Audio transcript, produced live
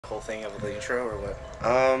Whole thing of the intro or what?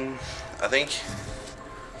 I think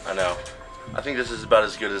this is about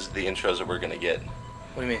as good as the intros that we're gonna get.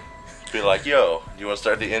 What do you mean? Be like, yo, do you want to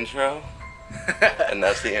start the intro? And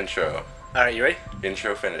that's the intro. Alright, you ready?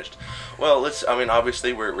 Intro finished. Well,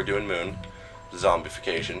 obviously we're doing Moon,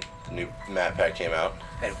 Zombification. The new map pack came out.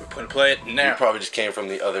 And we're going to play it now. You probably just came from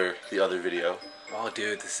the other video. Oh,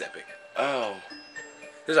 dude, this is epic. Oh.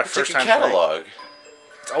 This is our It's first like a time catalog. playing.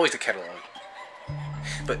 It's always a catalog.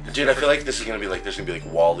 But dude, I feel like this is gonna be like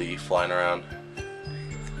Wall-E flying around.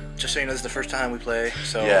 Just so you know, this is the first time we play,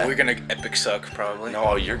 so yeah. We're gonna epic suck probably.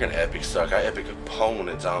 No, you're gonna epic suck. I epic opponent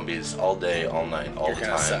at zombies all day, all night, all the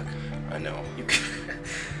time. Suck. I know.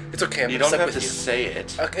 It's okay. You don't have to say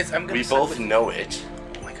it. Okay, we both know it.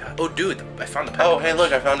 Oh my god. Oh, dude, I found the pack. Oh, hey,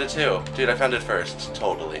 look, I found it too. Dude, I found it first.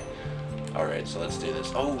 Totally. Alright, so let's do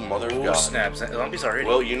this. Oh, mother of God. Oh, snaps. Zombies already.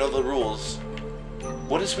 Well, you know the rules.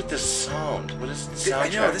 What is with this sound? What is the soundtrack? I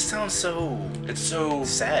know, this sounds so... It's so...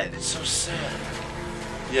 sad. It's so sad.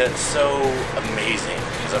 Yeah, it's so amazing,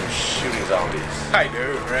 because I'm shooting zombies. I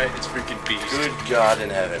know, right? It's freaking beast. Good God in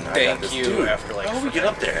heaven. Thank you. Dude, after like... how do we get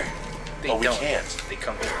up there? We can't. They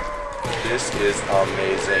come here. This is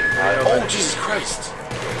amazing. Oh, Jesus Christ.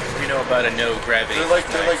 We know about a no gravity. They're like,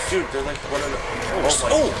 dude, they're like one of the...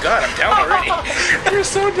 Oh, God, I'm down already. You're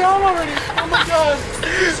so down already. Oh my God.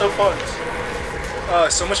 It's so fun.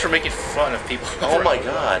 So much for making fun of people. Oh my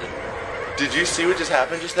God. Did you see what just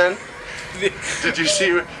happened just then? Did you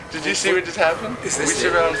see what just happened? Is this we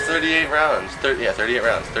surround 38 rounds. 38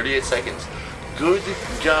 rounds. 38 seconds. Good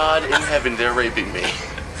God in heaven, they're raping me.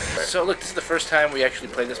 So look, this is the first time we actually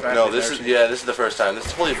played this map. No, this is the first time. This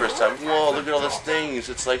is totally the first time. Whoa, look at all these things.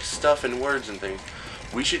 It's like stuff and words and things.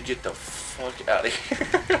 We should get the fuck out of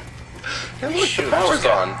here. And look, the power's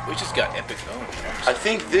on. We just got epic. Oh, I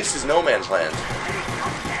think this is No Man's Land.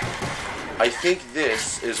 I think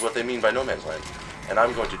this is what they mean by No Man's Land. And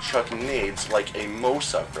I'm going to chuck nades like a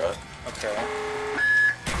Mosakra. Okay.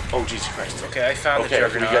 Oh, Jesus Christ. Okay, I found the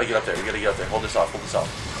Juggernaut. Juggernaut. We gotta get up there. We gotta get up there. Hold this off. Hold this off.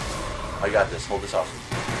 I got this. Hold this off.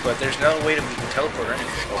 But there's no way to teleport or anything.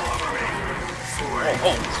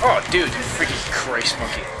 Oh, dude, you freaking Christ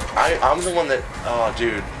monkey. I'm the one that... Oh,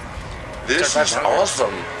 dude. This is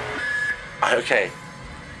awesome. Okay.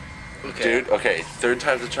 Dude, okay. Third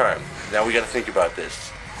time's a charm. Now we gotta think about this.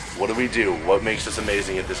 What do we do? What makes us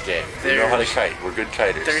amazing at this game? We know how to kite. We're good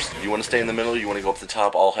kiters. You want to stay in the middle? You want to go up the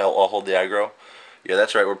top? I'll hold the aggro? Yeah,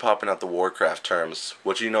 that's right. We're popping out the Warcraft terms.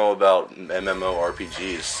 What do you know about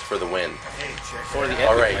MMORPGs for the win?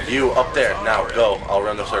 Alright, you up there. Now, go. I'll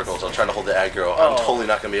run the circles. I'll try to hold the aggro. I'm totally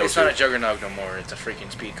not going to be able to. It's not a Juggernaut no more. It's a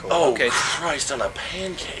freaking speed core. Oh, okay. Christ on a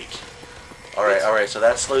pancake. Alright, so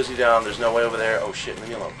that slows you down. There's no way over there. Oh, shit. Leave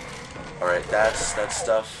me alone. Alright, that's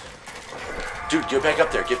stuff. Dude, get back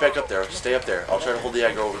up there. Get back up there. Stay up there. I'll try to hold the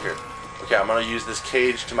aggro over here. Okay, I'm going to use this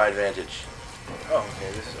cage to my advantage. Oh,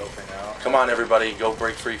 okay, this is open now. Come on, everybody, go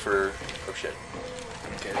break free for... Oh, shit.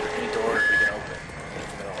 Okay, is there any doors we can open?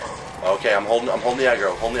 Okay, I'm holding the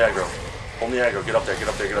aggro. Hold the aggro. Hold the aggro. Get up there. Get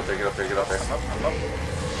up there. Get up there. Get up there. Get up there. I'm up. I'm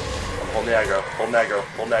holding the aggro. Holding the aggro.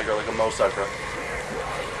 Holding the aggro like a Mosakra.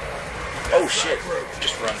 Oh, shit.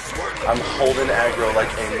 Just run. I'm holding aggro like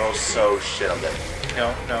a Moso. Shit, I'm dead.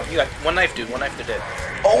 No. You got one knife, dude. One knife to dead.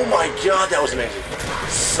 Oh my God, that was amazing.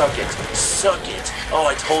 Suck it. Suck it. Oh,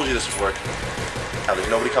 I told you this would work. Now, there's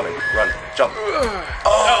nobody coming. Run. Jump.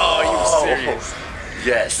 Oh, you serious?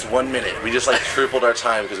 Yes, 1 minute. We just like tripled our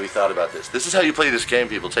time because we thought about this. This is how you play this game,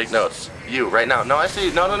 people. Take notes. You, right now. No, I see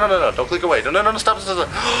you. No. Don't click away. No. Stop.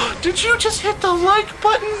 Did you just hit the like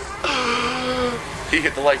button? He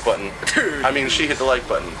hit the like button. I mean, she hit the like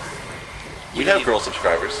button. We have girl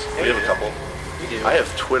subscribers. We have a couple. We do. I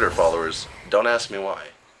have Twitter followers. Don't ask me why.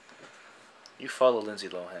 You follow Lindsay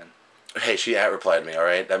Lohan. Hey, she @replied me,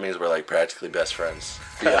 alright? That means we're like practically best friends.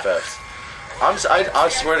 BFFs. I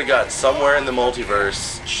swear to God, somewhere in the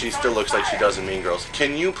multiverse, she still looks like she does in Mean Girls.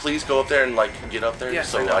 Can you please go up there and like get up there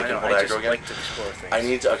so I can hold aggro again? Like to explore things. I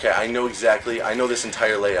need to, okay, I know exactly, I know this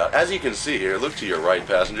entire layout. As you can see here, look to your right,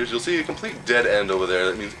 passengers, you'll see a complete dead end over there.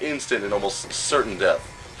 That means instant and almost certain death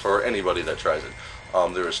for anybody that tries it.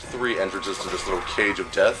 There's 3 entrances to this little cage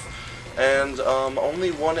of death, and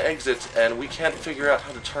only 1 exit, and we can't figure out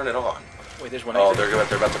how to turn it on. Wait, there's one exit. Oh,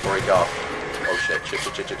 they're about to break off. Oh shit.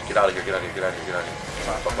 Get out of here.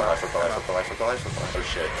 Fuck my life. Oh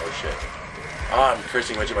shit. Oh, I'm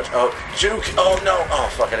cursing way too much. Oh, juke. Oh no. Oh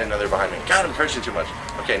fuck, I didn't know they were behind me. God, I'm cursing too much.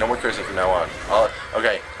 Okay, no more cursing from now on.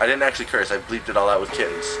 Okay, I didn't actually curse. I bleeped it all out with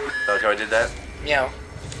kittens. Like how I did that? Meow.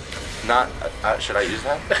 Not, should I use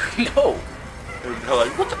that? No. They're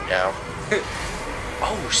like, what the meow?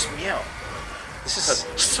 Oh, meow. This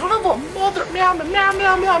is... Son of a mother! Meow, meow, meow,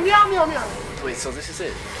 meow, meow, meow, meow, meow. Wait, so this is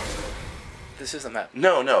it? This is the map.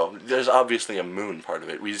 No. There's obviously a moon part of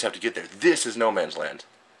it. We just have to get there. This is no man's land.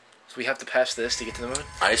 So we have to pass this to get to the moon?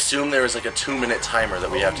 I assume there is like a 2-minute timer that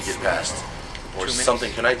we have to get past. Or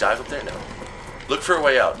something. Can I dive up there? No. Look for a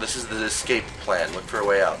way out. This is the escape plan. Look for a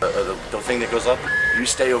way out. The thing that goes up, you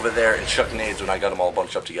stay over there and chuck nades when I got them all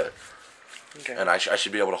bunched up together. Okay. And I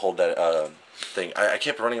should be able to hold that thing. I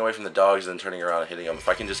kept running away from the dogs and turning around and hitting them. If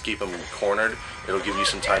I can just keep them cornered, it'll give you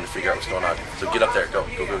some time to figure out what's going on. So get up there. Go.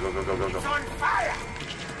 Go, go, go, go, go, go, go.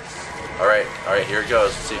 Alright, here it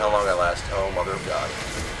goes. Let's see how long I last. Oh, mother of God.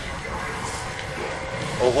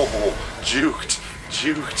 Oh, juked.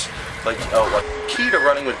 Like, key to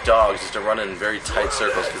running with dogs is to run in very tight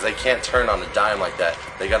circles because they can't turn on a dime like that.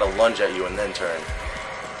 They gotta lunge at you and then turn.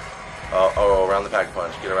 Oh, around the pack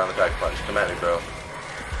punch. Get around the pack punch. Come at me, bro.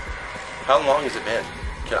 How long has it been?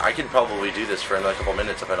 I could probably do this for another couple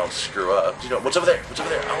minutes if I don't screw up. Do you know what's over there? What's over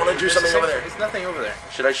there? I want to do something over there. There's nothing over there.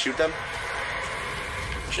 Should I shoot them?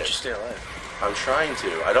 Shit. Just stay alive. I'm trying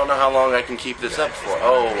to. I don't know how long I can keep this up for.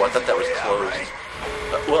 Oh, I thought that was closed.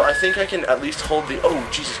 Well, I think I can at least hold the... Oh,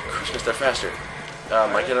 Jesus Christmas, they're faster.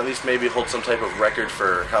 I can at least maybe hold some type of record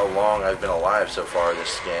for how long I've been alive so far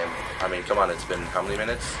this game. I mean, come on, it's been how many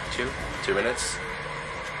minutes? 2 minutes?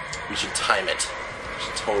 We should time it. We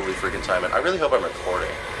should totally freaking time it. I really hope I'm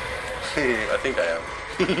recording. I think I am.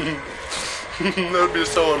 That would be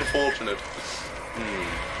so unfortunate.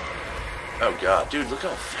 Oh God, dude, look how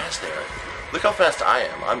fast they are. Look how fast I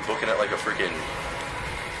am. I'm booking it like a freaking...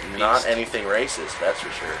 Not anything racist, that's for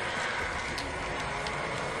sure.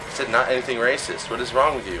 I said not anything racist. What is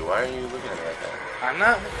wrong with you? Why are you looking at me like that? I'm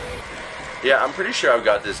not. Yeah, I'm pretty sure I've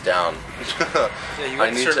got this down. Yeah, you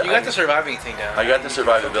got the surviving thing down. I got the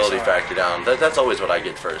survivability factor down. That's always what I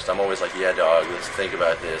get first. I'm always like, yeah, dog, let's think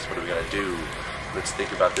about this. What are we gonna do? Let's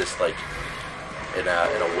think about this like in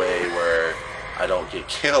a way where I don't get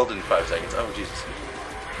killed in 5 seconds. Oh, Jesus.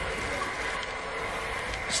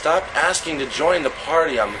 Stop asking to join the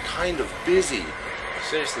party. I'm kind of busy.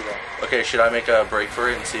 Seriously, though. Okay, should I make a break for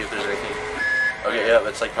it and see if there's anything? Okay, yeah,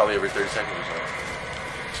 that's like probably every 30 seconds or so.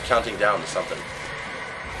 It's counting down to something.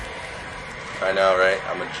 I know, right?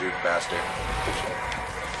 I'm a juke master.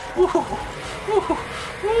 Woo!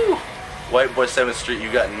 White Boy 7th Street, you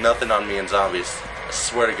got nothing on me in zombies. I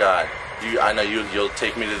swear to God. I know you'll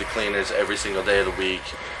take me to the cleaners every single day of the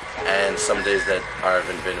week, and some days that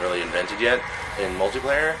haven't been really invented yet in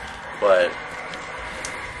multiplayer, but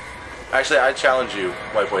actually I challenge you,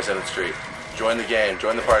 White Boy 7th Street. Join the game,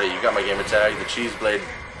 join the party. You got my gamer tag. The Cheese Blade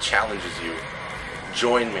challenges you.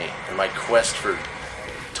 Join me in my quest for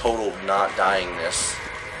total not dyingness.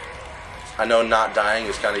 I know not dying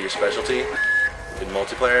is kind of your specialty in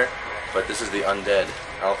multiplayer, but this is the undead.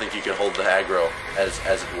 I don't think you can hold the aggro, as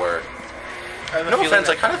it were. No offense,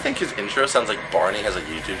 I kind of think his intro sounds like Barney has a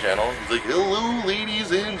YouTube channel. He's like, hello ladies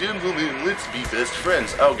and gentlemen, let's be best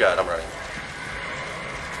friends. Oh God, I'm running.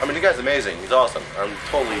 I mean, the guy's amazing. He's awesome. I'm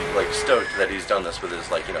totally, like, stoked that he's done this with his,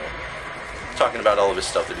 like, you know, talking about all of his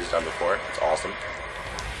stuff that he's done before. It's awesome.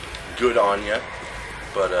 Good on ya.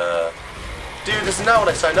 But, dude, this is not what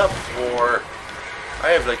I signed up for.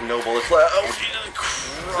 I have, like, no bullets left. Oh, Jesus Christ.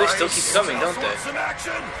 They still keep coming, don't they?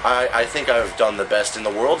 I think I've done the best in the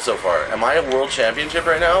world so far. Am I a world championship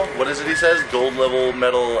right now? What is it he says? Gold level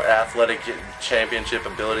medal athletic championship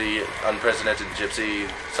ability unprecedented gypsy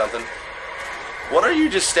something? What are you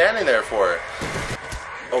just standing there for?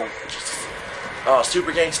 Oh, Jesus. Oh,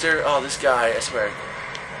 super gangster. Oh, this guy, I swear.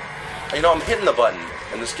 You know, I'm hitting the button,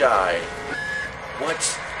 and this guy.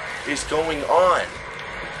 What is going on?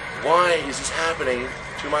 Why is this happening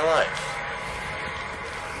to my life?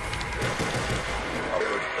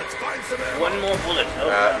 One more bullet.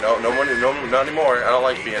 No, not anymore. I don't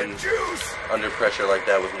like being under pressure like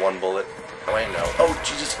that with one bullet. Oh, I know. Oh,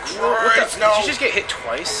 Jesus Christ! No. Did you just get hit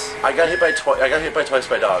twice? I got hit by twice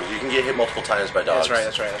by dogs. You can get hit multiple times by dogs.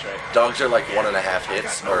 That's right. Dogs are like 1.5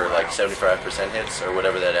 hits, or like 75% hits, or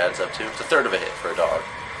whatever that adds up to. It's a third of a hit for a dog.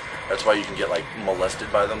 That's why you can get like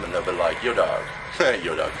molested by them, and they'll be like, "Yo, dog,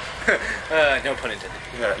 yo, dog." No pun intended.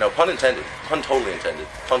 Yeah, no pun intended. Pun totally intended.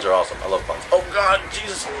 Puns are awesome. I love puns. Oh God,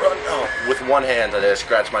 Jesus, run! Oh, with one hand, I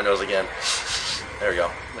scratched my nose again. There we go.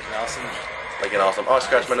 Looking awesome. Like an awesome. Oh, I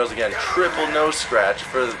scratched my nose again. Triple nose scratch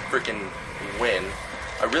for the freaking win.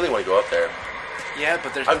 I really want to go up there. Yeah,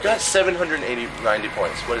 but there's... I've got 90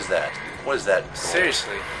 points. What is that? What is that?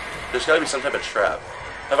 Seriously. There's got to be some type of trap.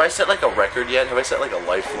 Have I set like a record yet? Have I set like a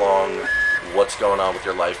lifelong what's going on with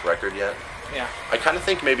your life record yet? Yeah. I kind of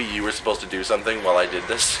think maybe you were supposed to do something while I did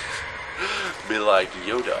this. Be like,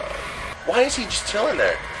 yo, dog. Why is he just chilling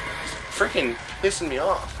there? Freaking pissing me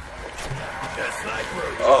off.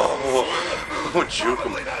 Oh,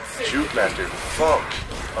 juke master, fuck.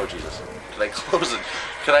 Oh Jesus, can I close it?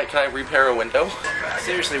 Can I repair a window?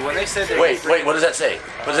 Seriously, when they said wait, what does that say?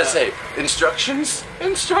 What does that say? Instructions?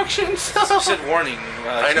 Instructions? You said warning.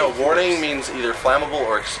 I know, warning means either flammable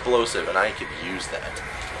or explosive, and I could use that.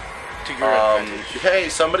 To your advantage. Hey,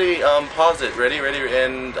 somebody, pause it. Ready,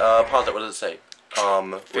 and, pause it. What does it say?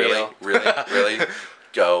 Really?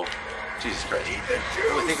 Go. Jesus Christ.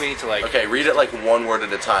 I think we need to, like... Okay, read it like one word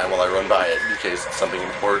at a time while I run by it in case it's something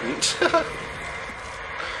important.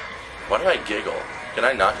 Why do I giggle? Can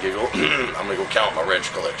I not giggle? I'm gonna go count my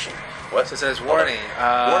wrench collection. What? So it says warning.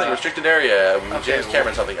 Warning, restricted area. Okay, James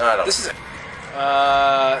Cameron something. I don't know. This is...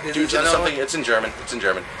 Due to something, it's in German. It's in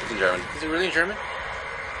German. Is it really in German?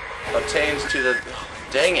 Obtains to the...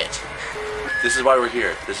 Dang it. This is why we're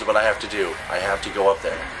here. This is what I have to do. I have to go up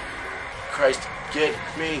there. Christ, get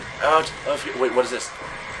me out of here. Wait, what is this?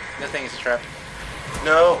 That thing is a trap.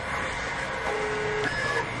 No.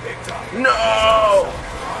 No!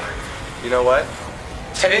 You know what?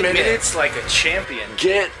 10 minutes like a champion.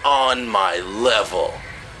 Get on my level.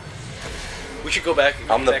 We should go back.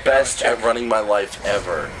 I'm the best at running my life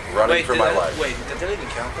ever. Running for my life. Wait, did that even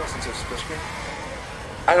count though since it was split screen?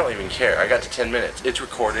 I don't even care. I got to 10 minutes. It's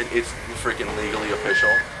recorded. It's freaking legally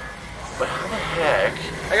official. But how the heck?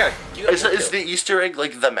 Is the Easter egg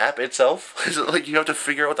like the map itself? Is it like you have to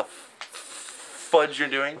figure out what the fudge you're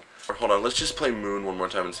doing? Or hold on, let's just play Moon one more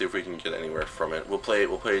time and see if we can get anywhere from it. We'll play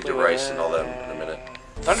Rice and all that in a minute.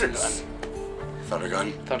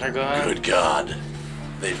 Thundergun. Good God.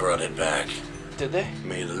 They brought it back. Did they?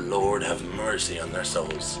 May the Lord have mercy on their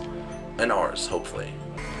souls. And ours, hopefully.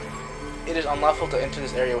 It is unlawful to enter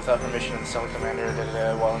this area without permission of the Summit Commander.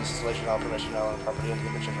 While in installation, all permission, all property and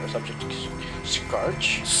conditions are subject to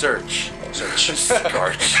scarch. Search.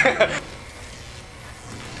 Scarch.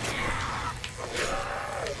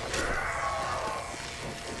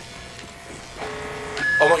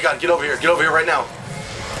 Oh my God! Get over here! Get over here right now!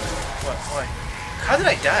 What? Why? How did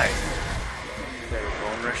I die? They're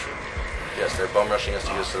bone rushing. Yes, they're bum rushing us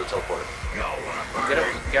to use to the teleporter.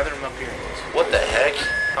 Gather them up here. What the heck?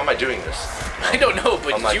 How am I doing this? I don't know,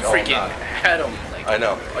 but I'm like, you freaking had them. Like, I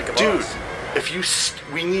know. Like a dude, boss. if you...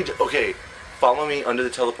 we need... Okay, follow me under the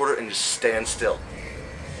teleporter and just stand still.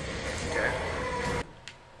 Okay.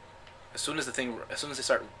 As soon as they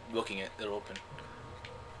start looking it, it'll open.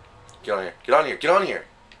 Get on here. Get on here. Get on here.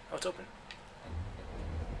 Oh, it's open.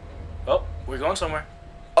 Oh, we're going somewhere.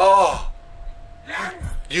 Oh!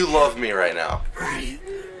 You love me right now.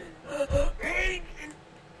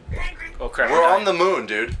 Oh crap! We're on the moon,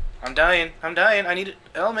 dude. I'm dying. I need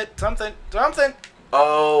a helmet. Something.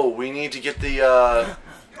 Oh, we need to get the. I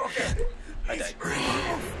died.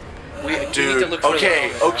 We need to look for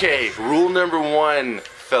okay. Rule number 1,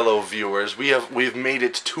 fellow viewers. We've made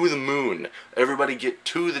it to the moon. Everybody get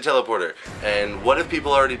to the teleporter. And what if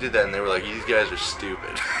people already did that and they were like, "These guys are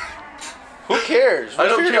stupid." Who cares? I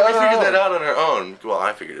don't care. We figured that out on our own. Well,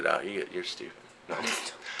 I figured it out. You're stupid. No.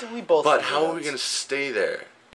 We both. But how are we gonna stay there?